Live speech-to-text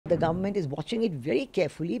The government is watching it very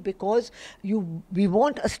carefully because we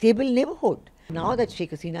want a stable neighborhood. Now that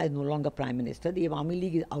Sheikh Hasina is no longer Prime Minister, the Awami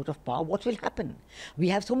League is out of power, what will happen? We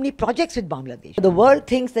have so many projects with Bangladesh. The world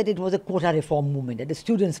thinks that it was a quota reform movement, that the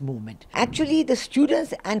students' movement. Actually, the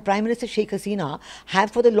students and Prime Minister Sheikh Hasina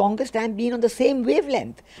have for the longest time been on the same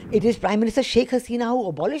wavelength. It is Prime Minister Sheikh Hasina who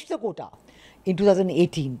abolished the quota in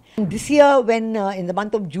 2018. And this year, when in the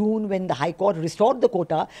month of June, when the High Court restored the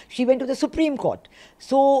quota, she went to the Supreme Court.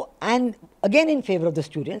 So, and again in favour of the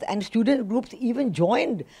students, and student groups even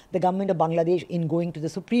joined the government of Bangladesh in going to the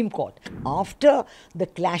Supreme Court. After the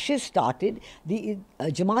clashes started, the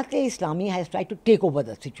Jamaat-e-Islami has tried to take over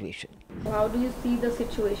the situation. How do you see the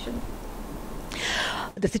situation?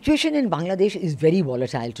 The situation in Bangladesh is very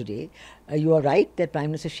volatile today. You are right that Prime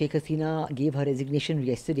Minister Sheikh Hasina gave her resignation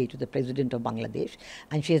yesterday to the President of Bangladesh,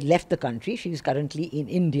 and she has left the country. She is currently in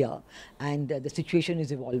India, and the situation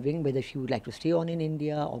is evolving. Whether she would like to stay on in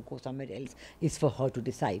India or go somewhere else is for her to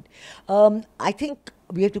decide. I think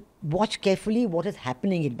we have to watch carefully what is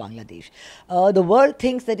happening in Bangladesh. The world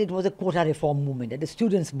thinks that it was a quota reform movement, that the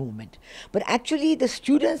students' movement. But actually, the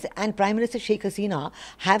students and Prime Minister Sheikh Hasina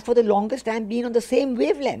have for the longest time been on the same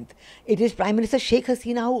wavelength. It is Prime Minister Sheikh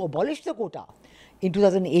Hasina who abolished the quota in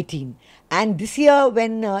 2018. And this year,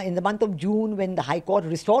 when in the month of June, when the High Court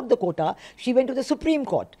restored the quota, she went to the Supreme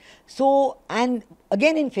Court. So, and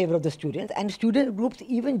again in favour of the students, and student groups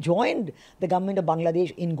even joined the government of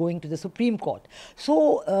Bangladesh in going to the Supreme Court.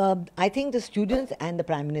 So, I think the students and the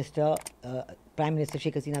Prime Minister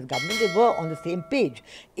Sheikh Hasina's government, they were on the same page.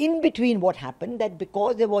 In between, what happened that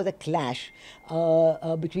because there was a clash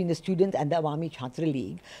between the students and the Awami Chhatra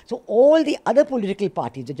League, so all the other political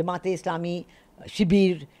parties, the Jamaat-e-Islami,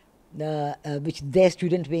 Shibir, which their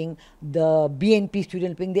student wing, the BNP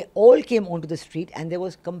student wing, they all came onto the street, and there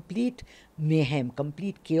was complete mayhem,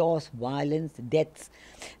 complete chaos, violence, deaths.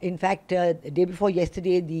 In fact, the day before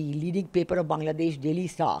yesterday, the leading paper of Bangladesh, Daily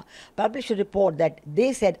Star, published a report that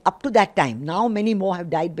they said up to that time, now many more have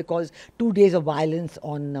died because 2 days of violence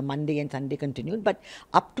on Monday and Sunday continued, but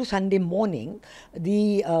up to Sunday morning,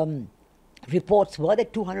 the reports were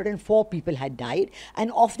that 204 people had died,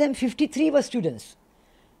 and of them 53 were students.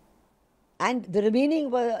 And the remaining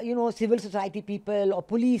were, civil society people or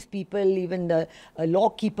police people, even the law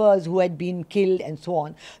keepers who had been killed and so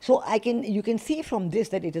on. So you can see from this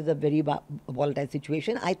that it is a very volatile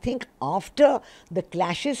situation. I think after the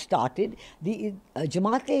clashes started, the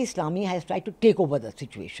Jamaat-e-Islami has tried to take over the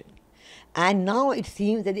situation. And now it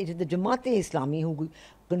seems that it is the Jamaat-e-Islami who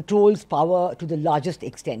controls power to the largest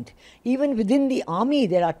extent. Even within the army,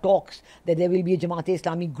 there are talks that there will be a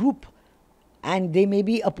Jamaat-e-Islami group, and they may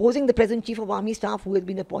be opposing the present Chief of Army Staff who has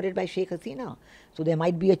been appointed by Sheikh Hasina. So there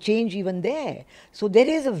might be a change even there. So there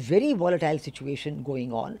is a very volatile situation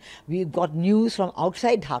going on. We've got news from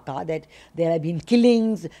outside Dhaka that there have been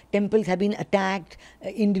killings, temples have been attacked,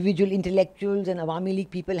 individual intellectuals and Awami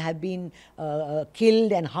League people have been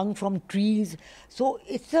killed and hung from trees. So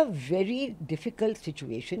it's a very difficult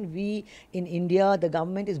situation. We in India, the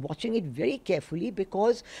government is watching it very carefully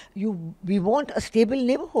because we want a stable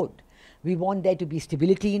neighborhood. We want there to be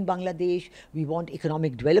stability in Bangladesh. We want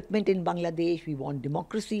economic development in Bangladesh. We want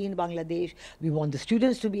democracy in Bangladesh. We want the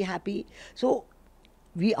students to be happy. So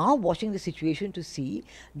we are watching the situation to see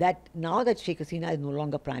that now that Sheikh Hasina is no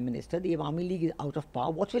longer Prime Minister, the Awami League is out of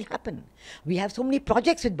power, what will happen? We have so many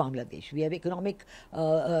projects with Bangladesh. We have economic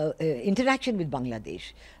interaction with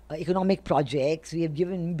Bangladesh, economic projects. We have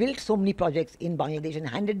built so many projects in Bangladesh and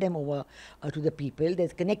handed them over to the people.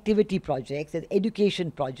 There's connectivity projects, there's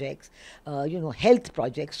education projects, health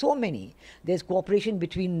projects, so many. There's cooperation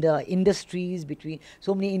between the industries, between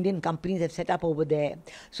so many Indian companies have set up over there.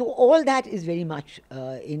 So all that is very much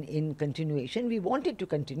in continuation. We want it to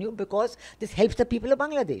continue because this helps the people of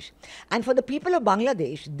Bangladesh. And for the people of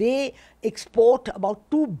Bangladesh, they export about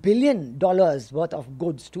 $2 billion worth of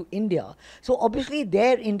goods to India. So obviously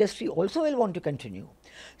their industry also will want to continue.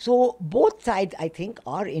 So both sides, I think,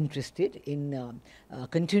 are interested in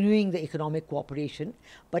continuing the economic cooperation,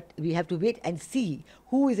 but we have to wait and see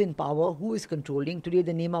who is in power, who is controlling. Today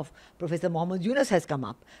the name of Professor Mohammed Yunus has come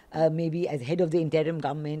up, maybe as head of the interim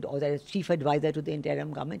government or as chief advisor to the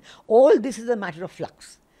interim government. All this is a matter of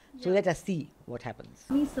flux. So let us see what happens.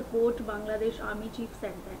 We support Bangladesh Army Chief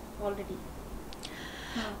said that already.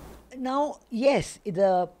 Now, yes,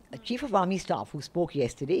 the Chief of Army Staff who spoke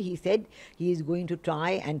yesterday, he said he is going to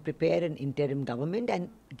try and prepare an interim government, and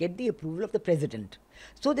get the approval of the president.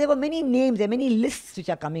 So there were many names, there are many lists which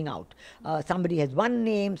are coming out. Somebody has one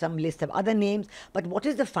name, some lists have other names, but what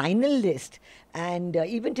is the final list? And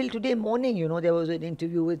even till today morning, there was an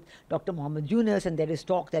interview with Dr. Mohammed Yunus, and there is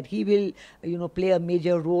talk that he will, play a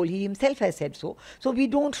major role. He himself has said so. So we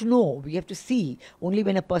don't know. We have to see. Only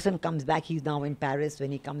when a person comes back, he's now in Paris,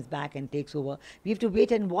 when he comes back and takes over, we have to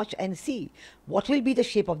wait and watch and see what will be the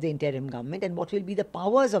shape of the interim government and what will be the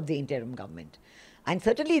powers of the interim government. And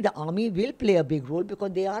certainly the army will play a big role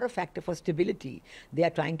because they are a factor for stability. They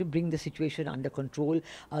are trying to bring the situation under control.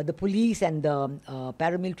 The police and the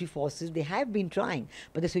paramilitary forces, they have been trying,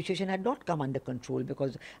 but the situation had not come under control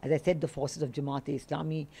because, as I said, the forces of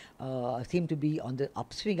Jamaat-e-Islami seem to be on the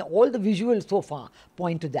upswing. All the visuals so far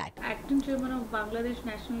point to that. Acting chairman of Bangladesh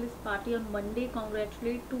Nationalist Party on Monday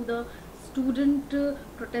congratulated to the student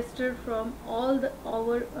protester from all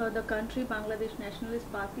over the country. Bangladesh Nationalist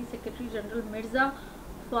Party Secretary General Mirza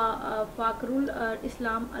Fakhrul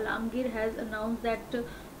Islam Alamgir has announced that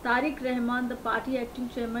Tariq Rahman, the party acting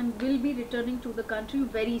chairman, will be returning to the country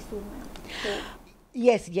very soon. So,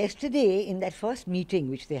 yes, yesterday in that first meeting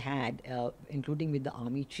which they had, including with the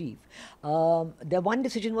army chief, the one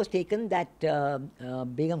decision was taken that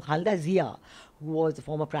Begum Khalda Zia, who was the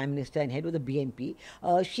former Prime Minister and head of the BNP,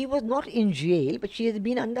 she was not in jail, but she has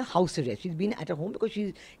been under house arrest. She's been at her home because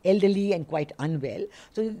she's elderly and quite unwell.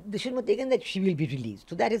 So the decision was taken that she will be released.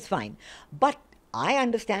 So that is fine. But I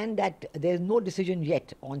understand that there is no decision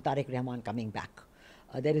yet on Tariq Rahman coming back.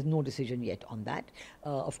 There is no decision yet on that.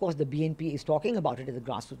 Of course, the BNP is talking about it at the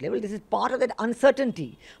grassroots level. This is part of that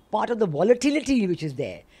uncertainty, part of the volatility which is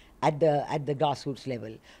there at the grassroots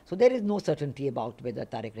level. So there is no certainty about whether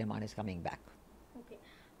Tariq Rahman is coming back. okay.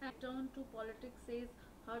 Turn to politics, says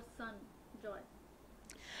her son, Joy.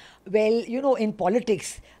 Well, in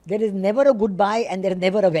politics, there is never a goodbye and there is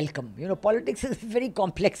never a welcome. Politics is a very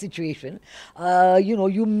complex situation.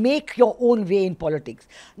 You make your own way in politics.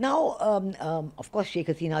 Now, of course, Sheikh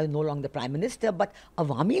Hasina is no longer the Prime Minister, but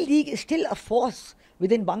Awami League is still a force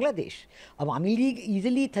within Bangladesh. Awami League,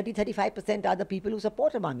 easily 30-35% are the people who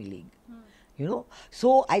support Awami League.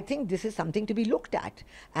 So I think this is something to be looked at,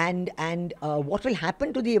 and what will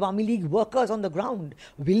happen to the Awami League workers on the ground?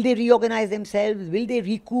 Will they reorganize themselves? Will they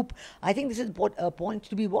recoup? I think this is a point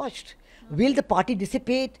to be watched. Will the party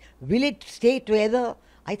dissipate? Will it stay together?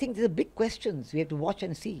 I think these are big questions we have to watch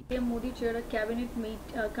and see. PM Modi chaired a cabinet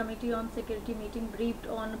committee on security meeting briefed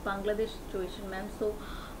on Bangladesh situation, ma'am. So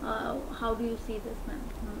how do you see this, ma'am?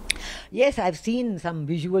 Yes, I've seen some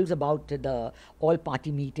visuals about the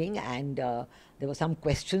all-party meeting, and there were some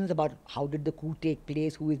questions about how did the coup take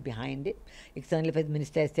place, who is behind it. External Affairs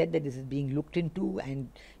Minister has said that this is being looked into, and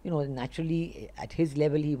naturally at his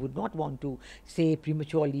level he would not want to say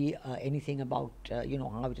prematurely anything about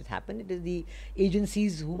how it has happened. It is the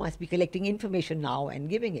agencies who must be collecting information now and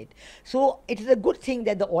giving it. So it is a good thing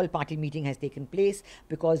that the all-party meeting has taken place,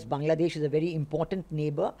 because Bangladesh is a very important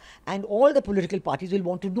neighbor, and all the political parties will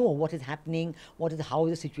want to know what is happening, how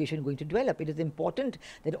is the situation going to develop. It is important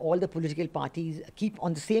that all the political parties keep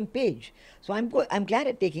on the same page. So I'm glad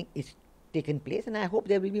it's taken place, and I hope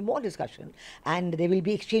there will be more discussion and there will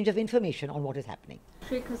be exchange of information on what is happening.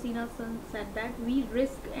 Sheikh Hasina said that we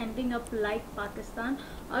risk ending up like Pakistan,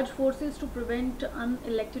 urge forces to prevent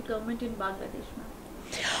unelected government in Bangladesh.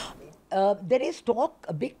 There is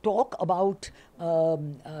a big talk about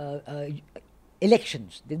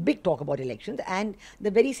elections. There's big talk about elections, and the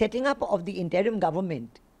very setting up of the interim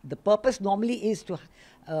government, the purpose normally is to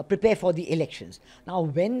prepare for the elections. Now,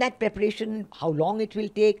 when that preparation, how long it will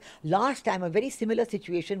take. Last time, a very similar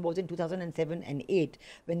situation was in 2007 and 8,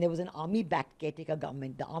 when there was an army-backed caretaker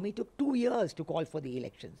government. The army took 2 years to call for the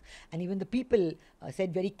elections. And even the people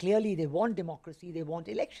said very clearly they want democracy, they want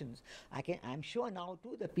elections. I'm sure now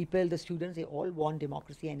too, the people, the students, they all want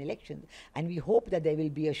democracy and elections. And we hope that there will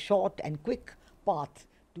be a short and quick path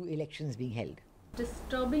to elections being held.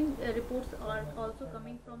 Disturbing reports are also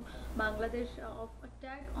coming from Bangladesh of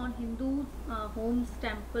attack on Hindu homes,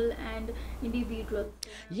 temple and individuals.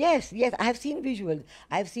 Yes, I have seen visuals.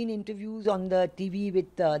 I have seen interviews on the TV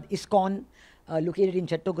with ISKCON, located in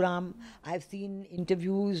Chattogram. I have seen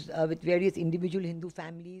interviews with various individual Hindu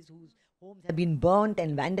families whose homes have been burnt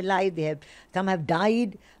and vandalized. Some have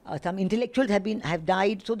died. Some intellectuals have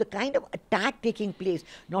died. So the kind of attack taking place,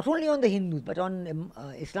 not only on the Hindus but on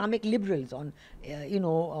Islamic liberals, on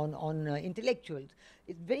intellectuals,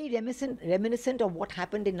 it's very reminiscent of what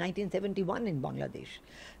happened in 1971 in Bangladesh.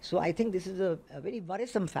 So I think this is a very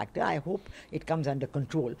worrisome factor. I hope it comes under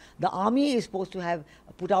control. The army is supposed to have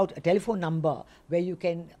put out a telephone number where you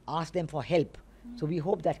can ask them for help. So we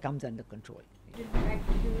hope that comes under control. Impact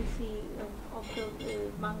do you see of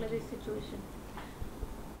the Bangladesh situation?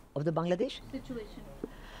 Of the Bangladesh Situation.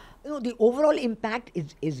 The overall impact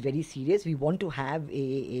is very serious. We want to have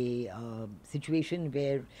a situation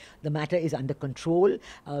where the matter is under control,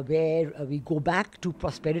 where we go back to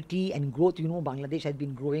prosperity and growth. Bangladesh has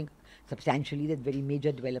been growing substantially. There's very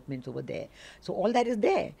major developments over there. So all that is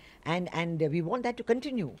there, and we want that to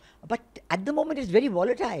continue. But at the moment, it's very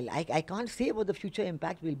volatile. I can't say what the future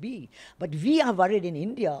impact will be. But we are worried in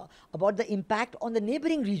India about the impact on the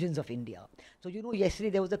neighboring regions of India. So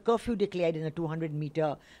yesterday there was a curfew declared in a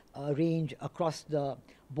 200-meter range across the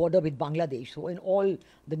border with Bangladesh. So in all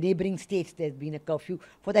the neighboring states, there's been a curfew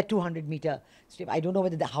for that 200-meter strip. I don't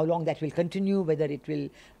know how long that will continue, whether it will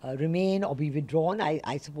remain or be withdrawn.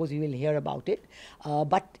 I suppose we will hear about it.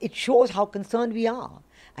 But it shows how concerned we are.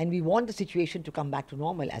 And we want the situation to come back to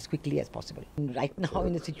normal as quickly as possible. And right now,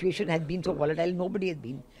 the situation has been so volatile, nobody has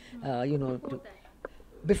been,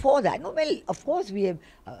 Before that, of course, we have,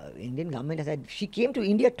 Indian government has said, she came to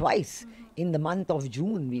India twice in the month of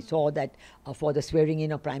June. We saw that for the swearing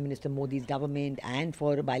in of Prime Minister Modi's government and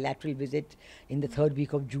for a bilateral visit in the third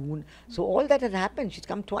week of June. So all that has happened. She's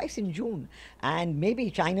come twice in June. And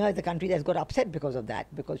maybe China is the country that's got upset because of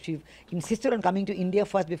that, because she insisted on coming to India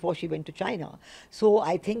first before she went to China. So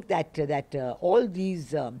I think that all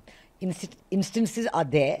these instances are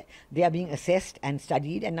there. They are being assessed and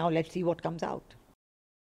studied, and now let's see what comes out.